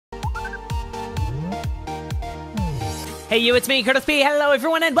Hey you, it's me, Curtis P. Hello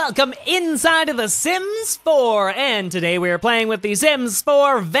everyone and welcome inside of The Sims 4. And today we are playing with The Sims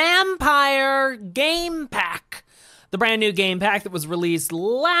 4 Vampire Game Pack. The brand new game pack that was released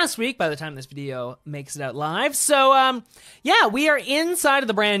last week by the time this video makes it out live. So, yeah, we are inside of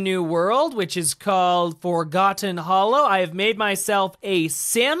the brand new world, which is called Forgotten Hollow. I have made myself a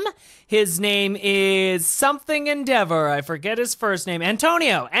sim. His name is something Endeavor. I forget his first name.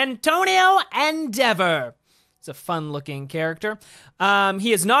 Antonio Endeavor. He's a fun-looking character.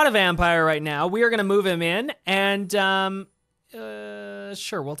 He is not a vampire right now. We are going to move him in, and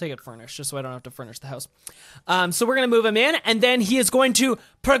sure, we'll take it furnished, just so I don't have to furnish the house. So we're going to move him in, and then he is going to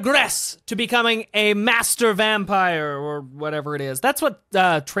progress to becoming a master vampire, or whatever it is. That's what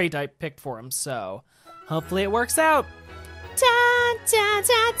trait I picked for him, so hopefully it works out.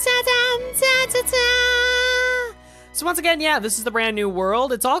 So once again, yeah, this is the brand new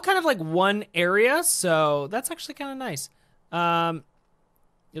world. It's all kind of like one area, so that's actually kind of nice.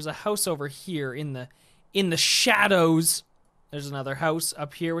 There's a house over here in the shadows. There's another house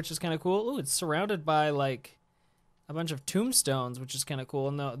up here, which is kind of cool. Ooh, it's surrounded by like a bunch of tombstones, which is kind of cool.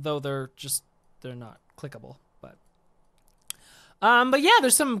 And though they're not clickable, but yeah,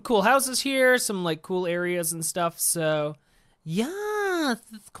 there's some cool houses here, some like cool areas and stuff. So yeah,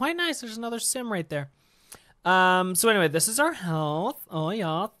 it's quite nice. There's another sim right there. So anyway, this is our health. Oh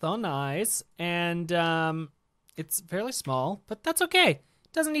yeah, so nice. And it's fairly small, but that's okay.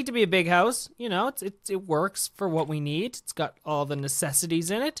 Doesn't need to be a big house, you know, it works for what we need. It's got all the necessities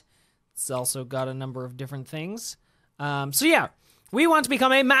in it. It's also got a number of different things. So yeah, we want to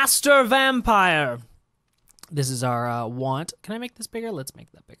become a master vampire. This is our want. Can I make this bigger? Let's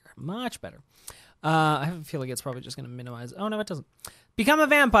make that bigger. Much better. I have a feeling it's probably just going to minimize. Oh no, it doesn't. Become a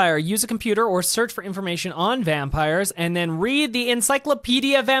vampire. Use a computer or search for information on vampires, and then read the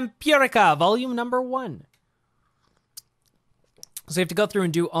Encyclopedia Vampirica, volume number 1. So you have to go through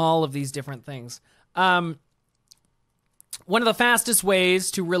and do all of these different things. One of the fastest ways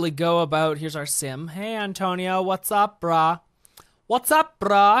to really go about, here's our sim. Hey, Antonio, what's up, brah? What's up,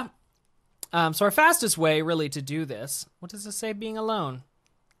 brah? So our fastest way, really, to do this, what does it say, being alone?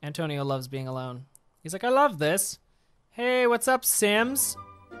 Antonio loves being alone. He's like, I love this. Hey, what's up, Sims?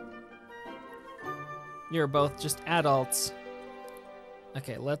 You're both just adults.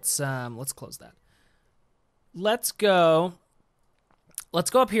 Okay, let's close that. Let's go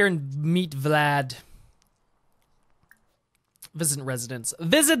up here and meet Vlad. Visit residence.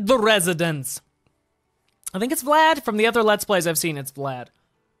 Visit the residence. I think it's Vlad. From the other Let's Plays I've seen, it's Vlad.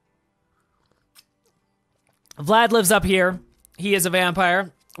 Vlad lives up here. He is a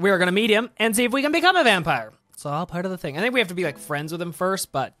vampire. We are gonna meet him and see if we can become a vampire. It's all part of the thing. I think we have to be like friends with him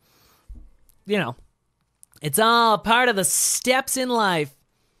first, but you know, it's all part of the steps in life.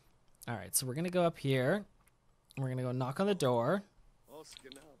 All right, so we're gonna go up here. We're gonna go knock on the door.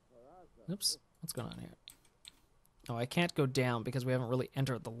 Oops, what's going on here? Oh, I can't go down because we haven't really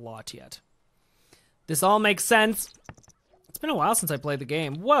entered the lot yet. This all makes sense. It's been a while since I played the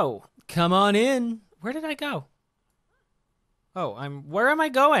game. Whoa, come on in. Where did I go? Oh, where am I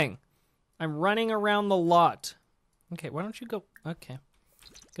going? I'm running around the lot. Okay, why don't you go? Okay.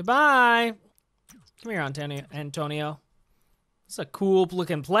 Goodbye. Come here, Antonio. This is a cool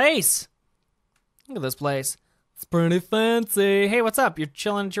looking place. Look at this place. It's pretty fancy. Hey, what's up? You're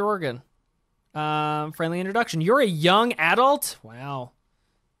chilling at your organ. Friendly introduction. You're a young adult? Wow.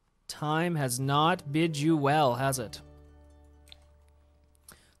 Time has not bid you well, has it?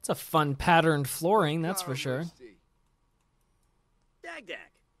 It's a fun patterned flooring, that's for sure.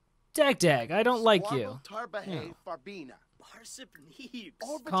 Dag, I don't like you. Yeah.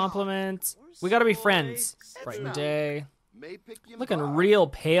 Compliments. We gotta be friends. Brighten day. Looking real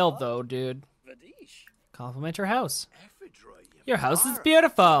pale though, dude. Compliment your house. Your house is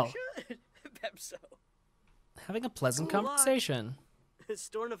beautiful. Having a pleasant conversation.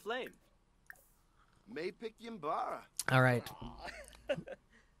 All right.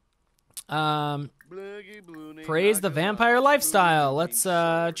 Praise the vampire lifestyle. Let's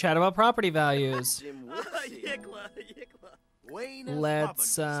chat about property values.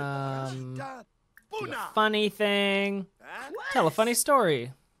 Let's do a funny thing. Tell a funny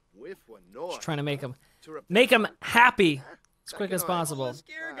story. Just trying to make him happy as quick as possible.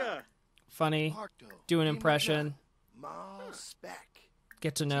 Funny. Do an impression.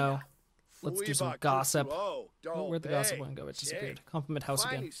 Get to know. Let's do some gossip. Oh, where'd the gossip one go? It disappeared. Compliment house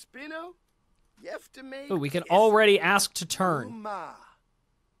again. Oh, we can already ask to turn.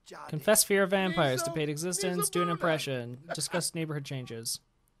 Confess fear of vampires, debate existence, do an impression, discuss neighborhood changes.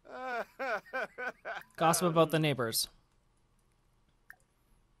 Gossip about the neighbors.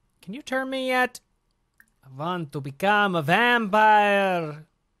 Can you turn me yet? Oh, want to become a vampire.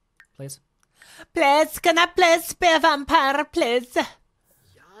 Please. Please, can I please be a vampire, please? Yadra.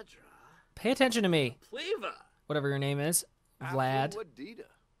 Pay attention to me. Pleva. Whatever your name is. Vlad. Wadida.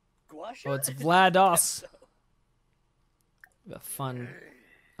 Guasha. Oh, it's Vlados. The fun.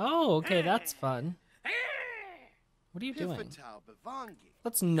 Oh, okay, that's fun. What are you doing? Tiffatal Bavangi.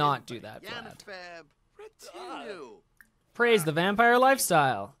 Let's not do that, Vlad. Yanafab. Retinu. Praise the vampire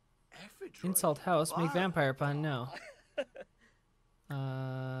lifestyle. Ephedroid. Insult house, make Wow. vampire pun, no.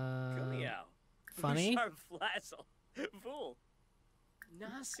 Meow. Funny? Sharp flassel. Fool.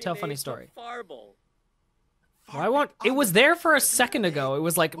 Nasi Tell funny made story. Farble. Why won't it was there for a second ago. It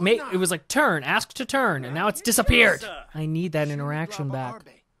was like it was like turn, ask to turn, and now it's disappeared. I need that interaction back.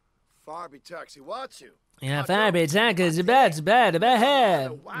 Farby Taxi Watsu. Yeah, Farby Taxi bad.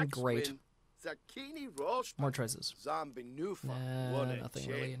 Great. Zakini Rosh. More choices. Zombie Nufa. Nah, nothing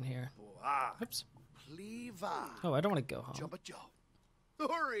really in here. Oops. Pleva. Oh, I don't want to go home. Jumba Joe.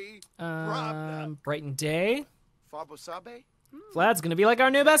 Hurry. Pravda. Brighton Day. Farbosabe. Vlad's gonna be like our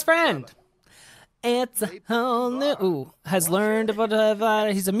new best friend. It's a whole new. Ooh, has learned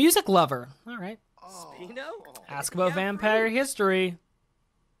about. He's a music lover. All right. Spino? Ask about vampire history.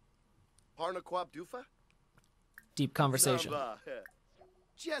 Parnaquab Dufa. Deep conversation.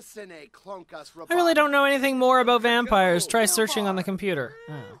 Jessene Klonkas I really don't know anything more about vampires. Try searching on the computer.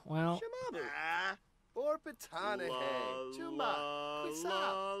 Oh, well. Or Patanahe. Tuma.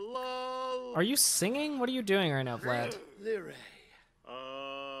 Quisa. Are you singing? What are you doing right now, Vlad? Lire.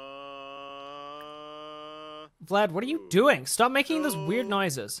 Vlad, what are you doing? Stop making those weird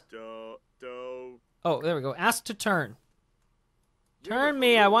noises. Do. Oh, there we go. Ask to turn. Turn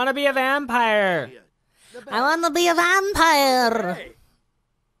me. I want to be a vampire. I want to be a vampire. Hey.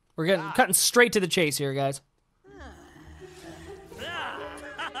 We're getting cutting straight to the chase here, guys.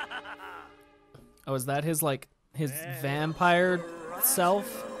 Oh, is that his his vampire self?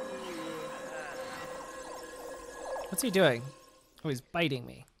 What's he doing? Oh, he's biting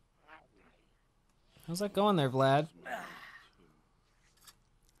me. How's that going there, Vlad?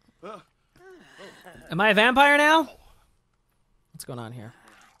 Am I a vampire now? What's going on here?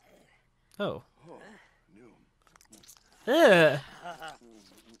 Oh. Ugh.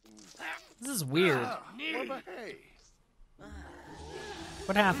 This is weird.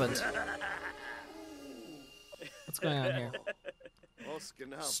 What happened? What's going on here?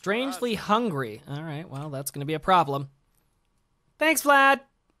 Strangely hungry. All right, well, that's going to be a problem. Thanks, Vlad.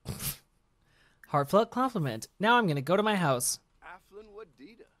 Heartfelt compliment. Now I'm going to go to my house.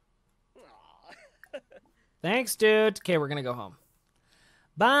 Thanks, dude. Okay, we're going to go home.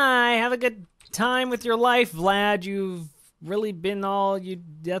 Bye. Have a good time with your life, Vlad. You've really been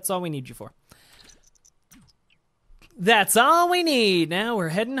that's all we need you for. That's all we need. Now we're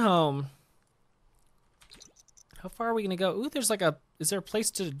heading home. How far are we gonna go? Ooh, there's is there a place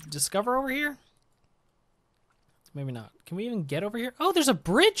to discover over here? Maybe not. Can we even get over here? Oh, there's a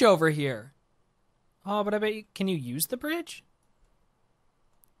bridge over here. Oh, but I bet can you use the bridge?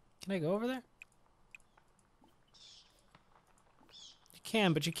 Can I go over there? You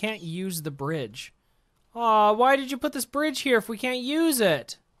can, but you can't use the bridge. Aw, why did you put this bridge here if we can't use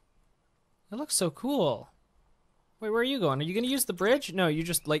it? It looks so cool. Wait, where are you going? Are you going to use the bridge? No, you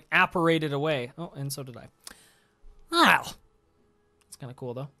just, apparated away. Oh, and so did I. Wow. It's kind of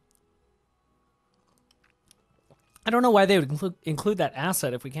cool, though. I don't know why they would include that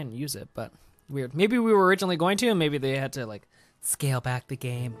asset if we can't use it, but weird. Maybe we were originally going to, and maybe they had to, scale back the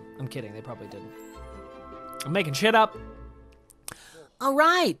game. I'm kidding. They probably didn't. I'm making shit up. All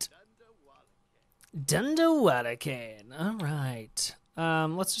right. Dundawadacan. All right.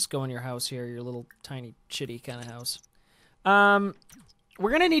 Let's just go in your house here, your little tiny shitty kind of house. We're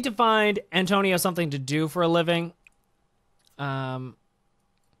going to need to find Antonio something to do for a living. Oh,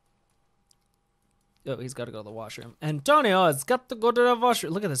 he's got to go to the washroom. Antonio has got to go to the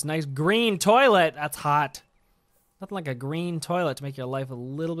washroom. Look at this nice green toilet. That's hot. Nothing like a green toilet to make your life a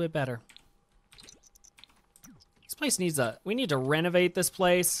little bit better. This place needs we need to renovate this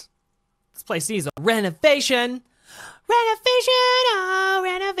place. This place needs a renovation. Renovation, oh,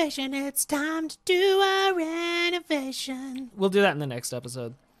 renovation. It's time to do a renovation. We'll do that in the next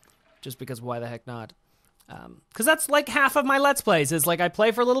episode. Just because why the heck not? Because that's half of my Let's Plays is I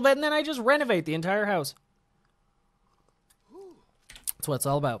play for a little bit and then I just renovate the entire house. That's what it's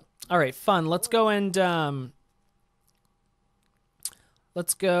all about. All right, fun. Let's go and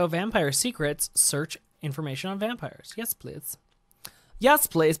let's go Vampire Secrets. Search information on vampires. Yes, please. Yes,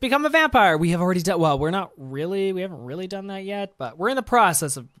 please. Become a vampire. We have already done... Well, we haven't really done that yet, but we're in the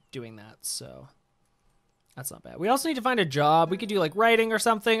process of doing that, so... That's not bad. We also need to find a job. We could do like writing or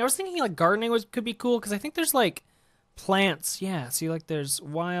something. I was thinking like gardening could be cool because I think there's like plants. Yeah, see like there's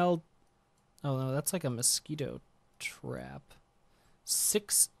wild. Oh no, that's like a mosquito trap.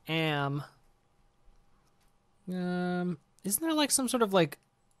 6 am. Isn't there like some sort of like,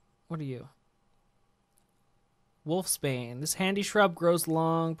 what are you? Wolfsbane. This handy shrub grows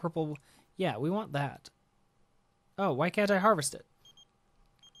long, purple. Yeah, we want that. Oh, why can't I harvest it?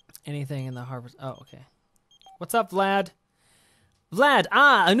 Anything in the harvest? Oh, okay. What's up, Vlad? Vlad,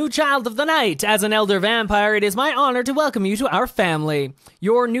 a new child of the night. As an elder vampire, it is my honor to welcome you to our family.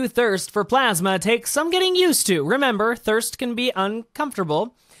 Your new thirst for plasma takes some getting used to. Remember, thirst can be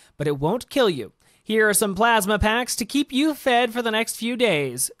uncomfortable, but it won't kill you. Here are some plasma packs to keep you fed for the next few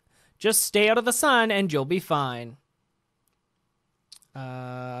days. Just stay out of the sun and you'll be fine.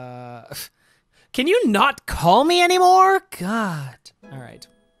 Can you not call me anymore? God. All right.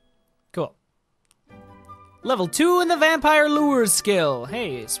 Cool. Level 2 in the Vampire Lures skill.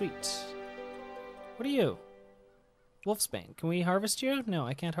 Hey, sweet. What are you? Wolfsbane. Can we harvest you? No,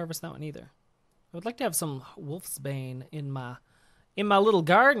 I can't harvest that one either. I would like to have some Wolfsbane in my little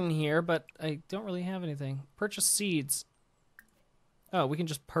garden here, but I don't really have anything. Purchase seeds. Oh, we can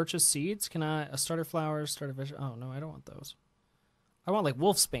just purchase seeds? Can I? A starter flowers, starter vegetable. Oh, no, I don't want those. I want like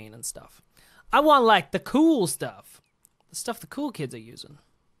Wolfsbane and stuff. I want like the cool stuff. The stuff the cool kids are using.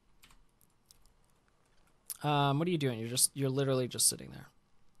 What are you doing? You're literally just sitting there.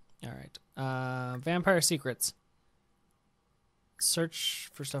 All right. Vampire secrets.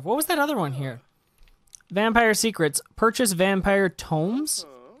 Search for stuff. What was that other one here? Vampire secrets. Purchase vampire tomes.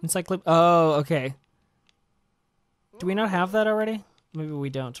 Oh, okay. Do we not have that already? Maybe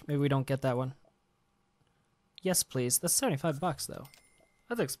we don't. Maybe we don't get that one. Yes, please. That's $75 though.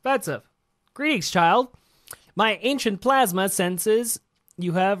 That's expensive. Greetings, child. My ancient plasma senses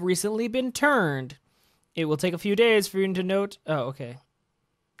you have recently been turned. It will take a few days for you to note. Oh, okay.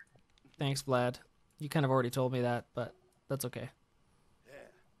 Thanks, Vlad. You kind of already told me that, but that's okay.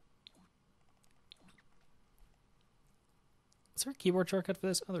 Is there a keyboard shortcut for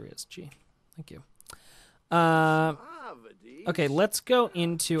this? Oh, there is. Gee, thank you. Okay, let's go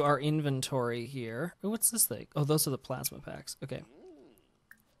into our inventory here. Oh, what's this thing? Oh, those are the plasma packs. Okay.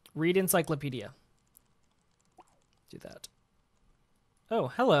 Read encyclopedia. Do that. Oh,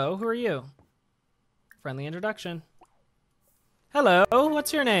 hello. Who are you? Friendly introduction. Hello,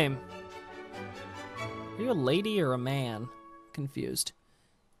 what's your name? Are you a lady or a man? Confused.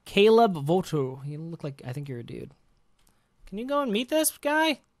 Caleb Votu. You look like, I think you're a dude. Can you go and meet this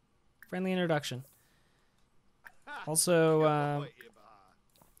guy? Friendly introduction. Also,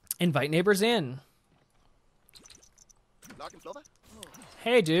 invite neighbors in.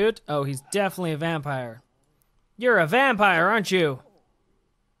 Hey, dude. Oh, he's definitely a vampire. You're a vampire, aren't you?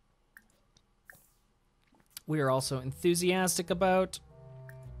 We are also enthusiastic about...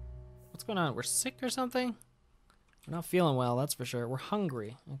 What's going on? We're sick or something? We're not feeling well, that's for sure. We're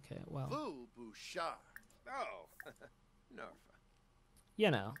hungry. Okay, well... You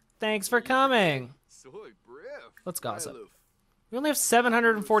know. Thanks for coming. Let's gossip. We only have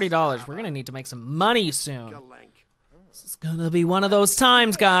 $740. We're gonna need to make some money soon. This is gonna be one of those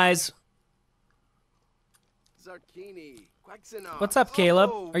times, guys. What's up,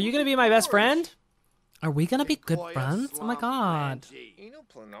 Caleb? Are you gonna be my best friend? Are we gonna be good friends? Oh my god.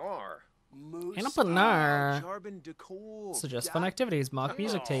 Enoplanar. Suggest fun activities, mock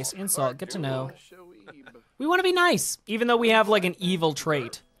music taste, insult, get to know. We want to be nice, even though we have like an evil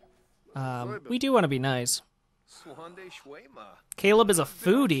trait. We do want to be nice. Caleb is a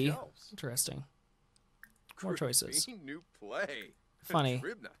foodie. Interesting. More choices. Funny.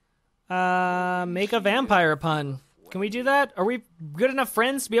 Make a vampire pun. Can we do that? Are we good enough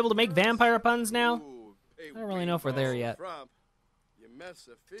friends to be able to make vampire puns now? I don't really know if we're there yet.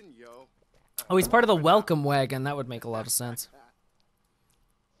 Oh, he's part of the welcome wagon. That would make a lot of sense.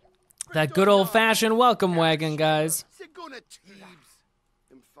 That good old-fashioned welcome wagon, guys.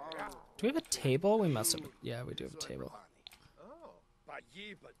 Do we have a table? We must have. Yeah, we do have a table.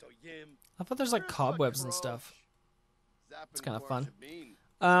 I thought there's like cobwebs and stuff. It's kind of fun.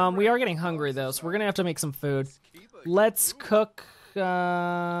 We are getting hungry though, so we're gonna have to make some food. Let's cook.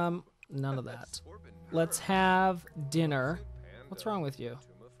 None of that. Let's have dinner. What's wrong with you?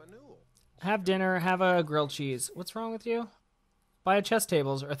 Have dinner. Have a grilled cheese. What's wrong with you? Buy a chess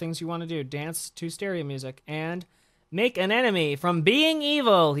tables or things you want to do. Dance to stereo music and make an enemy from being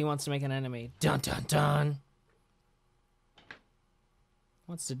evil. He wants to make an enemy. Dun dun dun.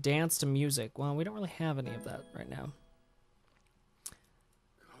 Wants to dance to music. Well, we don't really have any of that right now.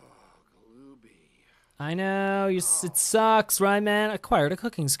 I know, it sucks, right, man? Acquired a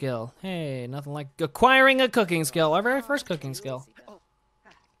cooking skill. Hey, nothing like acquiring a cooking skill. Our very first cooking skill.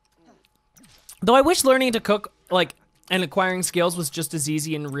 Though I wish learning to cook, like, and acquiring skills was just as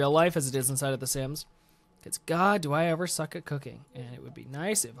easy in real life as it is inside of The Sims. Because, God, do I ever suck at cooking. And it would be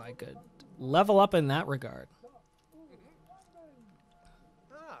nice if I could level up in that regard.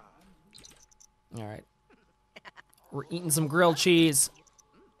 All right. We're eating some grilled cheese.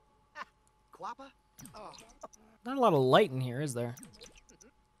 Quappa? Not a lot of light in here, is there?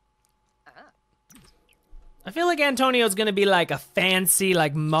 I feel like Antonio's gonna be like a fancy,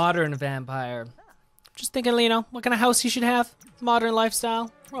 like modern vampire. Just thinking, you know, what kind of house he should have. Modern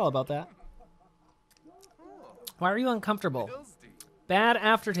lifestyle. We're all about that. Why are you uncomfortable? Bad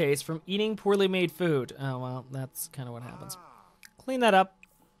aftertaste from eating poorly made food. Oh, well, that's kind of what happens. Clean that up,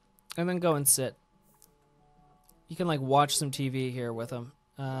 and then go and sit. You can, like, watch some TV here with him.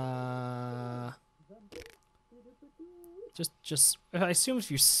 Just, I assume if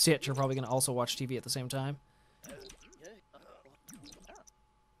you sit, you're probably going to also watch TV at the same time.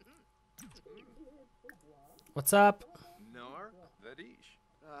 What's up? Nar? Vadish.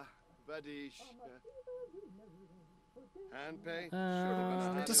 Vadish.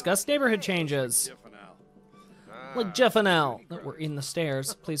 Handpay? Discuss neighborhood changes. Like Jeff and Al. Oh, we're in the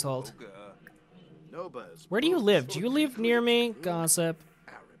stairs. Please hold. Where do you live? Do you live near me? Gossip.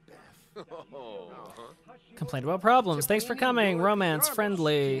 Complain about problems. Thanks for coming. Romance.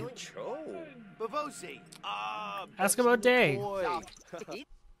 Friendly. Ask about day.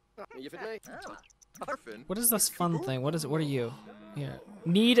 What is this fun thing? What is it? What are you? Here.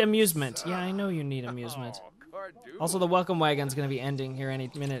 Need amusement. Yeah, I know you need amusement. Also, the welcome wagon's gonna be ending here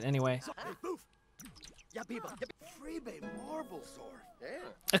any minute anyway.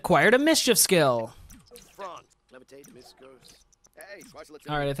 Acquired a mischief skill.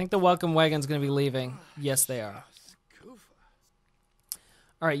 Alright, I think the welcome wagon's gonna be leaving. Yes, they are.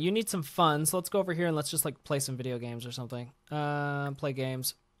 Alright, you need some fun, so let's go over here and let's just like play some video games or something. Play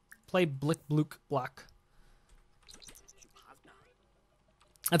games. Play Blick Blook Block.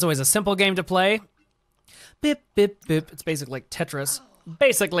 That's always a simple game to play. Bip, bip, bip. It's basically like Tetris.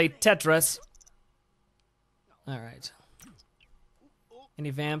 Basically Tetris. Alright. Any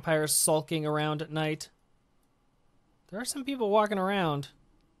vampires sulking around at night? There are some people walking around.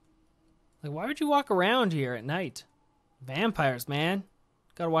 Like, why would you walk around here at night? Vampires, man.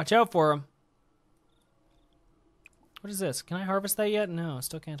 Gotta watch out for them. What is this? Can I harvest that yet? No, I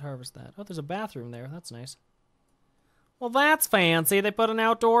still can't harvest that. Oh, there's a bathroom there. That's nice. Well, that's fancy. They put an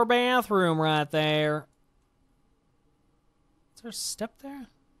outdoor bathroom right there. Is there a step there?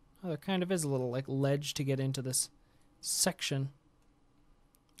 Oh, there kind of is a little, like, ledge to get into this section.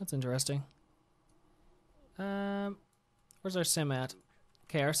 That's interesting. Where's our sim at?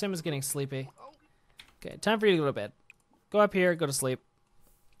 Okay, our sim is getting sleepy. Okay, time for you to go to bed. Go up here, go to sleep.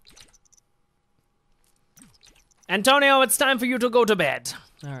 Antonio, it's time for you to go to bed.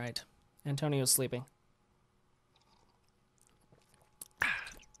 All right. Antonio's sleeping.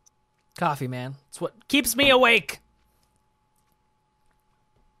 Coffee, man. It's what keeps me awake.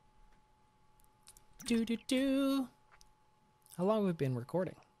 Do. How long have we been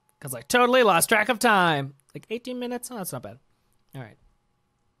recording? Because I totally lost track of time. Like 18 minutes? Oh, that's not bad. All right.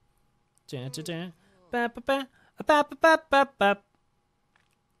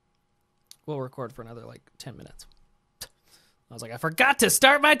 We'll record for another, like, 10 minutes. I was like, I forgot to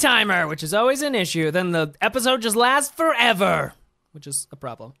start my timer, which is always an issue. Then the episode just lasts forever, which is a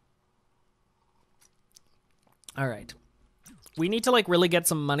problem. All right. We need to, like, really get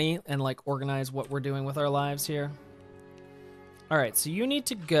some money and, like, organize what we're doing with our lives here. All right, so you need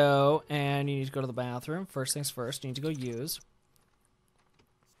to go, and you need to go to the bathroom. First things first, you need to go use.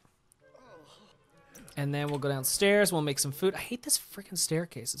 And then we'll go downstairs, we'll make some food. I hate this freaking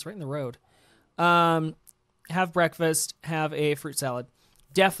staircase. It's right in the road. Have breakfast, have a fruit salad.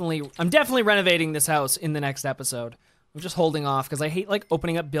 I'm definitely renovating this house in the next episode. I'm just holding off because I hate like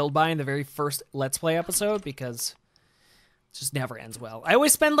opening up Build By in the very first Let's Play episode because it just never ends well. I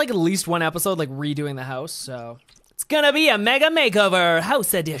always spend like at least one episode like redoing the house, so it's gonna be a mega makeover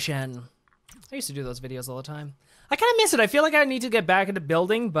house edition. I used to do those videos all the time. I kind of miss it. I feel like I need to get back into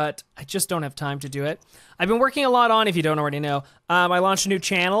building, but I just don't have time to do it. I've been working a lot on, if you don't already know, I launched a new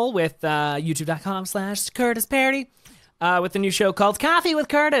channel with youtube.com/CurtisParody with a new show called Coffee with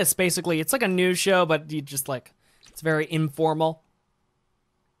Curtis. Basically, it's like a news show, but you just like, it's very informal.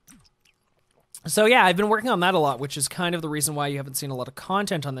 So yeah, I've been working on that a lot, which is kind of the reason why you haven't seen a lot of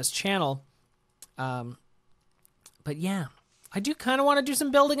content on this channel. But yeah. I do kind of want to do some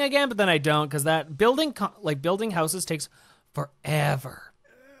building again, but then I don't, because that building houses takes forever.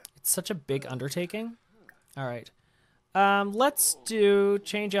 It's such a big undertaking. All right. Let's do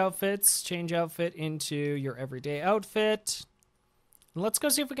change outfits. Change outfit into your everyday outfit. And let's go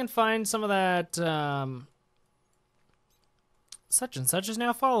see if we can find some of that. Such and such is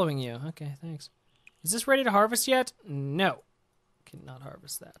now following you. Okay, thanks. Is this ready to harvest yet? No. Cannot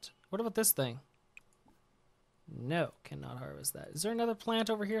harvest that. What about this thing? No, cannot harvest that. Is there another plant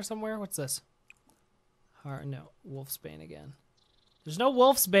over here somewhere? What's this? No, Wolfsbane again. There's no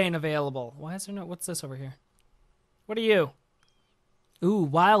Wolfsbane available. Why is there no? What's this over here? What are you? Ooh,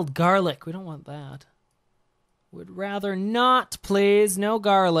 wild garlic. We don't want that. Would rather not, please. No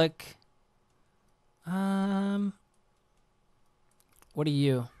garlic. What are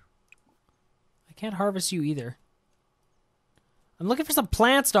you? I can't harvest you either. I'm looking for some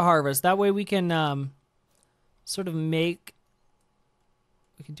plants to harvest. That way we can sort of make...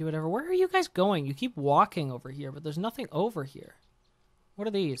 We can do whatever. Where are you guys going? You keep walking over here, but there's nothing over here. What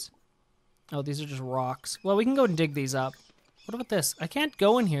are these? Oh, these are just rocks. Well, we can go and dig these up. What about this? I can't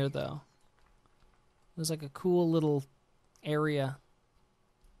go in here, though. There's like a cool little area.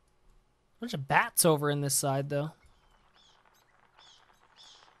 A bunch of bats over in this side, though.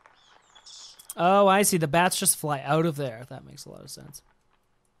 Oh, I see. The bats just fly out of there. That makes a lot of sense.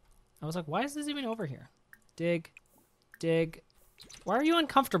 I was like, why is this even over here? Dig. Dig. Why are you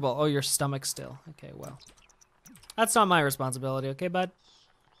uncomfortable? Oh, your stomach still. Okay, well. That's not my responsibility, okay, bud?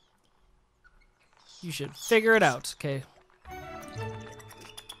 You should figure it out, okay?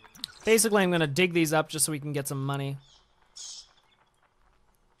 Basically, I'm going to dig these up just so we can get some money.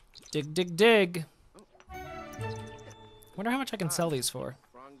 Dig, dig, dig. Wonder how much I can sell these for.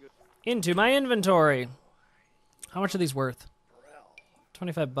 Into my inventory. How much are these worth?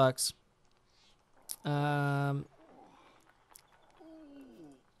 25 bucks.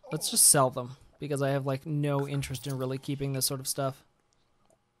 Let's just sell them because I have like no interest in really keeping this sort of stuff.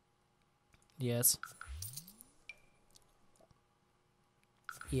 Yes.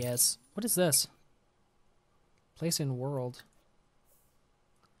 Yes. What is this? Place in world.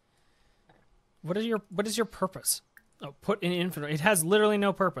 What is your purpose? Oh, put in inventory. It has literally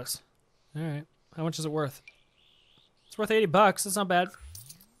no purpose. All right. How much is it worth? It's worth 80 bucks. That's not bad.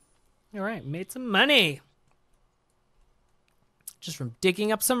 All right, made some money. Just from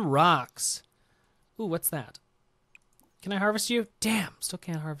digging up some rocks. Ooh, what's that? Can I harvest you? Damn, still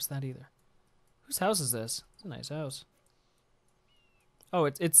can't harvest that either. Whose house is this? It's a nice house. Oh,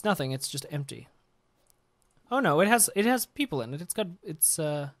 it's nothing. It's just empty. Oh no, it has people in it.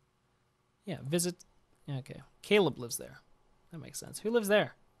 Yeah, visit. Okay, Caleb lives there. That makes sense. Who lives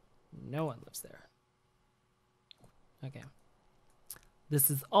there? No one lives there. Okay. This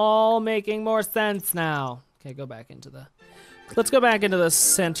is all making more sense now. Okay, go back into the... Let's go back into the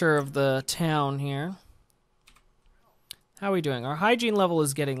center of the town here. How are we doing? Our hygiene level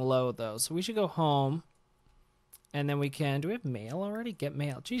is getting low, though, so we should go home. And then we can... Do we have mail already? Get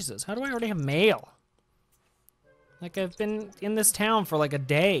mail. Jesus, how do I already have mail? Like, I've been in this town for like a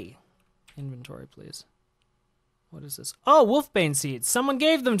day. Inventory, please. What is this? Oh, wolfbane seeds. Someone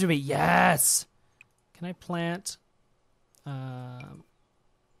gave them to me. Yes! Can I plant...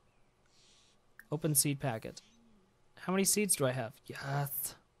 Open seed packet. How many seeds do I have?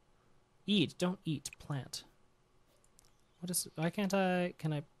 Yes. Eat. Don't eat. Plant. What is... Why can't I...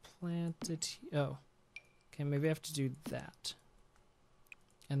 Can I plant it... Oh. Okay, maybe I have to do that.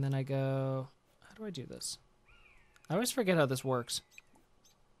 And then I go... How do I do this? I always forget how this works.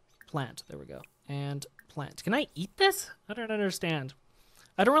 Plant. There we go. And plant. Can I eat this? I don't understand.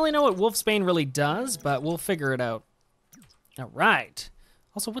 I don't really know what wolfsbane really does, but we'll figure it out. All right.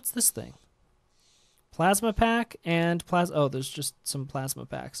 Also, what's this thing? Plasma pack and oh, there's just some plasma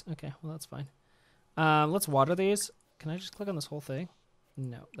packs. Okay, well, that's fine. Let's water these. Can I just click on this whole thing?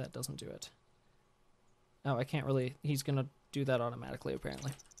 No, that doesn't do it. Oh, I can't really... He's going to do that automatically,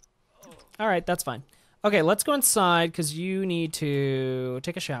 apparently. All right, that's fine. Okay, let's go inside because you need to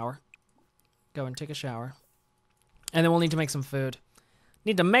take a shower. Go and take a shower. And then we'll need to make some food.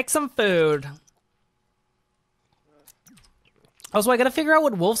 Need to make some food. Also, I gotta figure out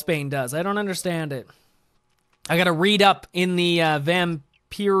what wolfsbane does. I don't understand it. I gotta read up in the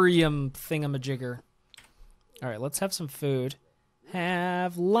vampirium thingamajigger. Alright, let's have some food.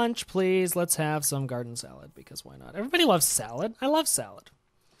 Have lunch, please. Let's have some garden salad, because why not? Everybody loves salad. I love salad.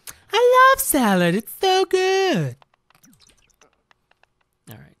 I love salad. It's so good.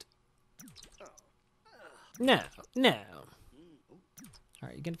 Alright. No.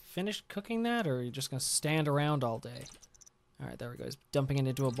 Alright, you gonna finish cooking that, or are you just gonna stand around all day? Alright, there we go. He's dumping it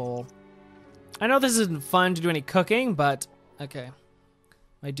into a bowl. I know this isn't fun to do any cooking, but... Okay.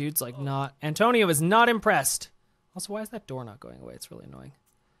 My dude's like not... Antonio is not impressed. Also, why is that door not going away? It's really annoying.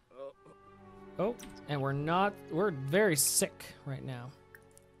 Oh, and we're very sick right now.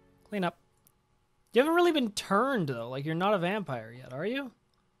 Clean up. You haven't really been turned, though. Like, you're not a vampire yet, are you?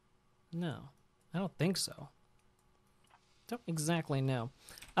 No, I don't think so. Don't exactly know.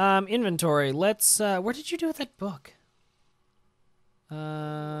 Inventory. Let's, where did you do with that book?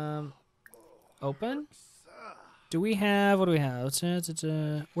 Open? Do we have, what do we have?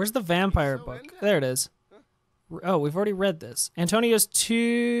 Where's the vampire book? There it is. Oh, we've already read this. Antonio's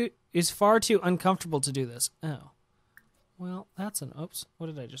is far too uncomfortable to do this. Oh. Well, that's an, oops. What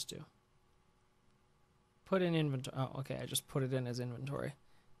did I just do? Put in inventory. Oh, okay. I just put it in as inventory.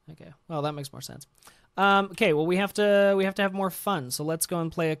 Okay. Well, that makes more sense. Okay. Well, we have to have more fun. So let's go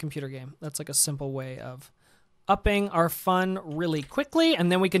and play a computer game. That's like a simple way of upping our fun really quickly, and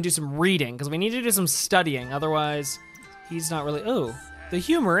then we can do some reading because we need to do some studying. Otherwise, he's not really. Oh, the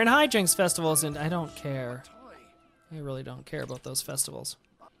humor and hijinks festivals, and I don't care. I really don't care about those festivals.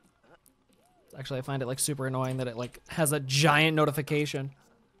 Actually, I find it like super annoying that it like has a giant notification.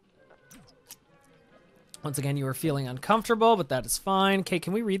 Once again, you are feeling uncomfortable, but that is fine. Okay,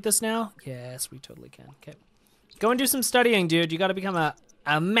 can we read this now? Yes, we totally can. Okay. Go and do some studying, dude. You got to become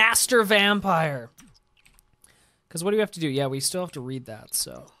a master vampire. Because what do we have to do? Yeah, we still have to read that,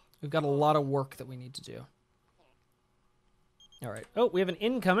 so we've got a lot of work that we need to do. All right. Oh, we have an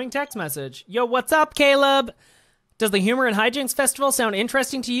incoming text message. Yo, what's up, Caleb? Does the Humor and Hijinks Festival sound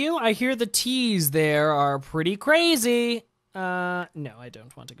interesting to you? I hear the teas there are pretty crazy. No, I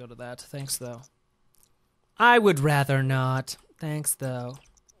don't want to go to that. Thanks, though. I would rather not. Thanks, though.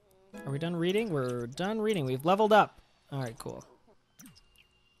 Are we done reading? We're done reading. We've leveled up. All right, cool.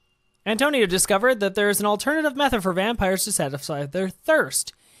 Antonio discovered that there is an alternative method for vampires to satisfy their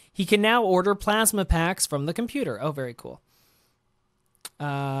thirst. He can now order plasma packs from the computer. Oh, very cool.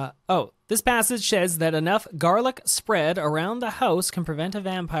 This passage says that enough garlic spread around the house can prevent a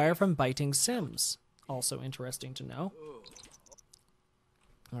vampire from biting Sims. Also interesting to know.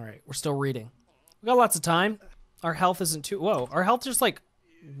 All right, we're still reading. We got lots of time. Our health isn't too... Whoa, our health just, like,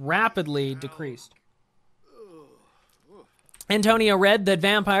 rapidly decreased. Antonio read that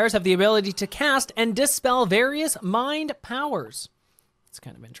vampires have the ability to cast and dispel various mind powers. It's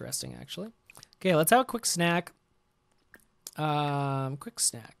kind of interesting, actually. Okay, let's have a quick snack. Quick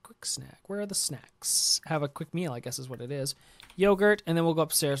snack. Where are the snacks? Have a quick meal, I guess is what it is. Yogurt, and then we'll go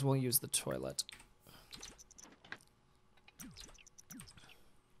upstairs and we'll use the toilet.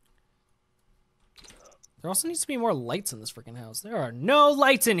 There also needs to be more lights in this freaking house. There are no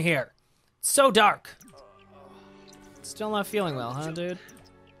lights in here. It's so dark. Still not feeling well, huh, dude?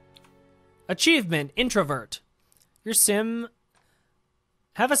 Achievement, introvert. Your sim...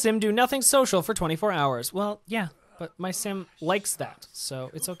 Have a sim do nothing social for 24 hours. Well, yeah, but my sim likes that, so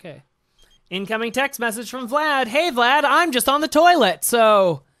it's okay. Incoming text message from Vlad. Hey, Vlad, I'm just on the toilet,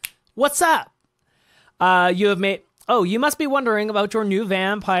 so... What's up? You have made... Oh, you must be wondering about your new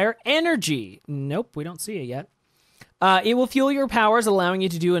vampire energy. Nope, we don't see it yet. It will fuel your powers, allowing you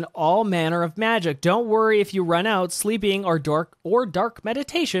to do all manner of magic. Don't worry if you run out. Sleeping or dark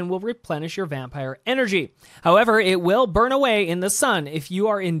meditation will replenish your vampire energy. However, it will burn away in the sun. If you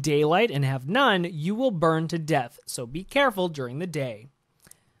are in daylight and have none, you will burn to death. So be careful during the day.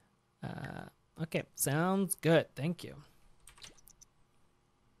 Okay, sounds good. Thank you.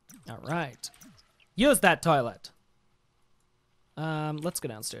 All right. Use that toilet. Let's go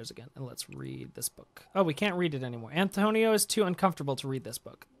downstairs again and let's read this book. Oh, we can't read it anymore. Antonio is too uncomfortable to read this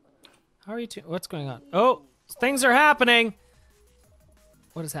book. How are you what's going on? Oh, things are happening.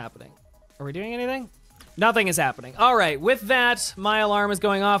 What is happening? Are we doing anything? Nothing is happening. All right, with that, my alarm is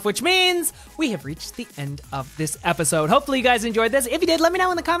going off, which means we have reached the end of this episode. Hopefully you guys enjoyed this. If you did, let me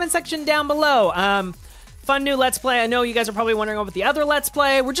know in the comment section down below. Fun new Let's Play. I know you guys are probably wondering about the other Let's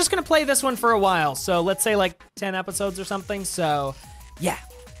Play. We're just going to play this one for a while. So let's say like 10 episodes or something. So yeah.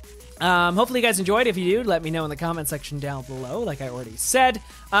 Hopefully you guys enjoyed. If you do, let me know in the comment section down below, like I already said.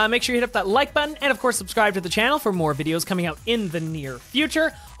 Make sure you hit up that like button and of course subscribe to the channel for more videos coming out in the near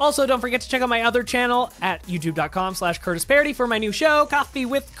future. Also, don't forget to check out my other channel at youtube.com/CurtisParody for my new show, Coffee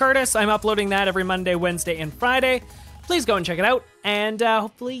with Curtis. I'm uploading that every Monday, Wednesday, and Friday. Please go and check it out, and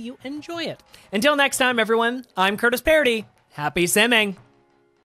hopefully you enjoy it. Until next time, everyone, I'm Curtis Parody. Happy simming!